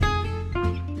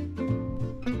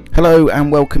Hello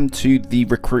and welcome to the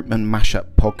Recruitment Mashup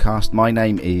podcast. My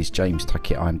name is James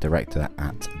Tuckett. I'm director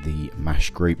at the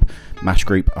MASH Group. MASH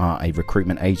Group are a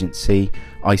recruitment agency.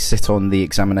 I sit on the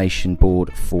examination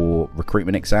board for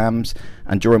recruitment exams,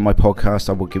 and during my podcast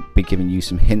I will be giving you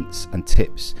some hints and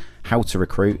tips how to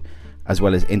recruit, as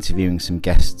well as interviewing some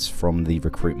guests from the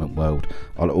recruitment world.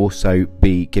 I'll also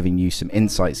be giving you some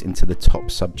insights into the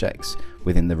top subjects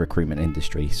within the recruitment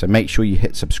industry. So make sure you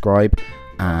hit subscribe,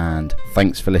 and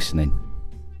thanks for listening.